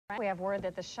We have word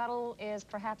that the shuttle is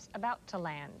perhaps about to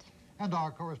land. And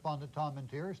our correspondent Tom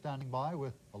Mintier standing by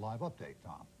with a live update.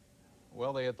 Tom.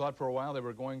 Well, they had thought for a while they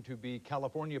were going to be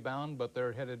California bound, but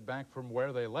they're headed back from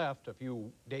where they left a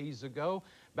few days ago,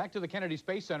 back to the Kennedy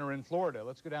Space Center in Florida.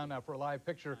 Let's go down now for a live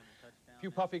picture. A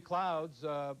few puffy clouds,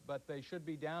 but they should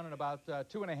be down in about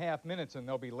 2.5 minutes and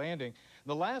they'll be landing.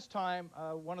 The last time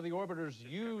one of the orbiters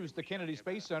used the Kennedy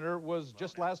Space Center was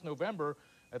just last November.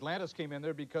 Atlantis came in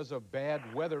there because of bad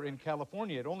weather in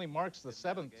California. It only marks the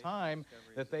 7th time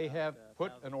that they have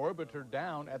put an orbiter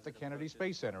down at the Kennedy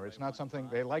Space Center. It's not something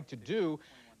they like to do.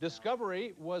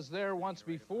 Discovery was there once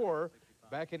before,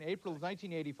 back in April of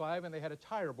 1985, and they had a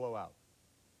tire blowout.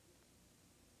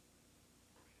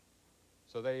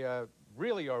 So they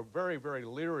really are very, very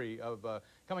leery of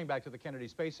coming back to the Kennedy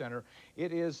Space Center.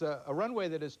 It is a runway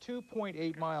that is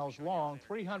 2.8 miles long,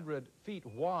 300 feet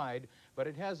wide, but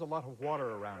it has a lot of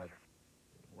water around it.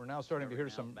 We're now starting to hear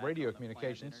some radio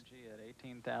communications. Energy at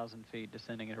 18,000 feet,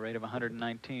 descending at a rate of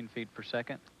 119 feet per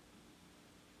second.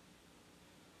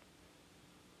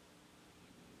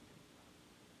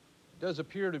 Does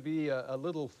appear to be a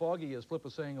little foggy, as Flip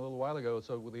was saying a little while ago,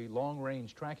 so the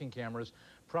long-range tracking cameras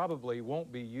probably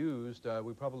won't be used.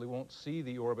 We probably won't see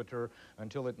the orbiter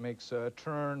until it makes a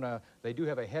turn. They do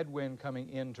have a headwind coming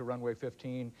into runway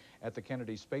 15 at the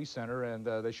Kennedy Space Center, and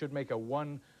they should make a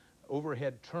one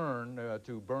overhead turn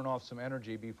to burn off some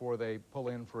energy before they pull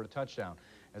in for a touchdown.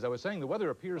 As I was saying, the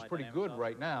weather appears pretty good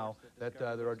right now, that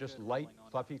there are just light,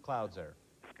 fluffy clouds there.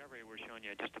 Discovery, we're showing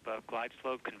you just above glide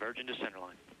slope, converging to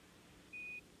centerline.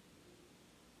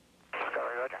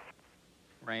 Discovery, roger.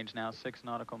 Range now 6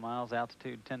 nautical miles,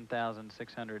 altitude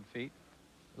 10,600 feet.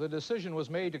 The decision was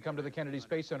made to come to the Kennedy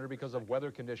Space Center because of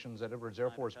weather conditions at Edwards Air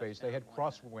Force Base. They had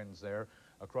crosswinds there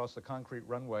across the concrete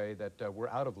runway that were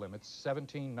out of limits,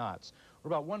 17 knots. We're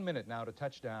about 1 minute now to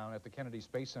touchdown at the Kennedy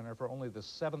Space Center for only the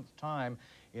 7th time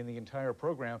in the entire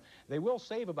program. They will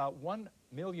save about $1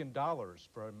 million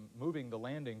from moving the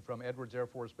landing from Edwards Air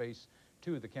Force Base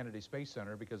to the Kennedy Space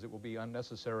Center, because it will be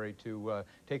unnecessary to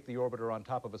take the orbiter on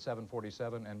top of a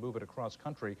 747 and move it across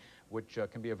country, which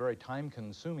can be a very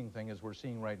time-consuming thing, as we're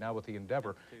seeing right now with the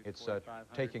Endeavour. It's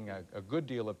taking a good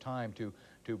deal of time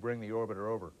to bring the orbiter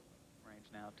over. Range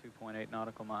now 2.8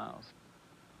 nautical miles.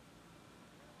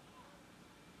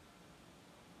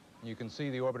 You can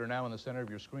see the orbiter now in the center of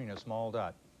your screen, a small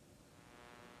dot.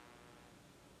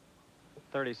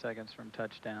 30 seconds from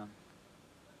touchdown.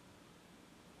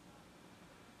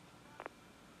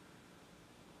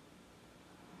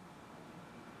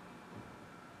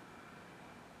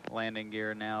 Landing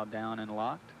gear now down and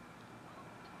locked.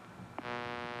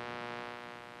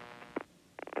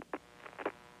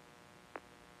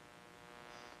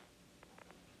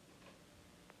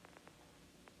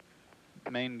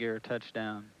 Main gear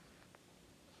touchdown.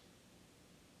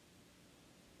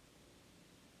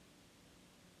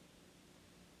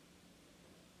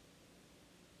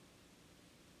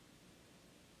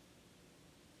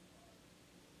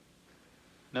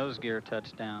 Nose gear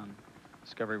touchdown.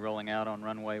 Discovery rolling out on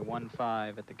runway 15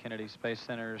 at the Kennedy Space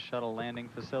Center's shuttle landing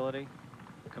facility,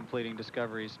 completing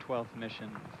Discovery's 12th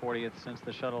mission, 40th since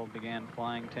the shuttle began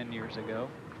flying 10 years ago.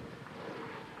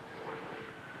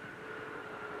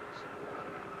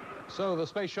 So the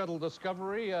Space Shuttle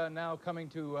Discovery now coming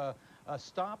to a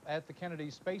stop at the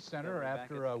Kennedy Space Center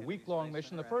after a week-long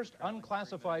mission, the first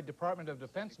unclassified Department of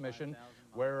Defense mission,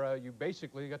 where you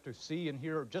basically got to see and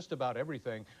hear just about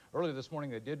everything. Earlier this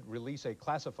morning, they did release a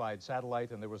classified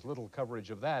satellite, and there was little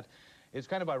coverage of that. It's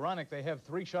kind of ironic. They have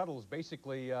 3 shuttles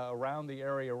basically around the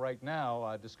area right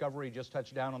now. Discovery just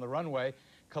touched down on the runway.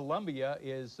 Columbia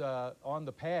is on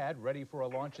the pad, ready for a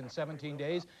launch in 17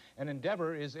 days, and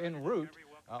Endeavour is en route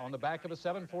on the back of a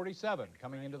 747,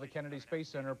 coming into the Kennedy Space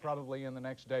Center probably in the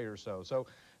next day or so. So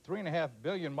 3.5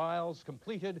 billion miles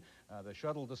completed. The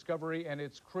shuttle Discovery and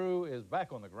its crew is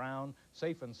back on the ground,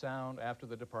 safe and sound after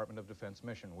the Department of Defense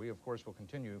mission. We, of course, will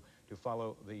continue to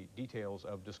follow the details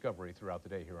of Discovery throughout the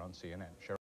day here on CNN.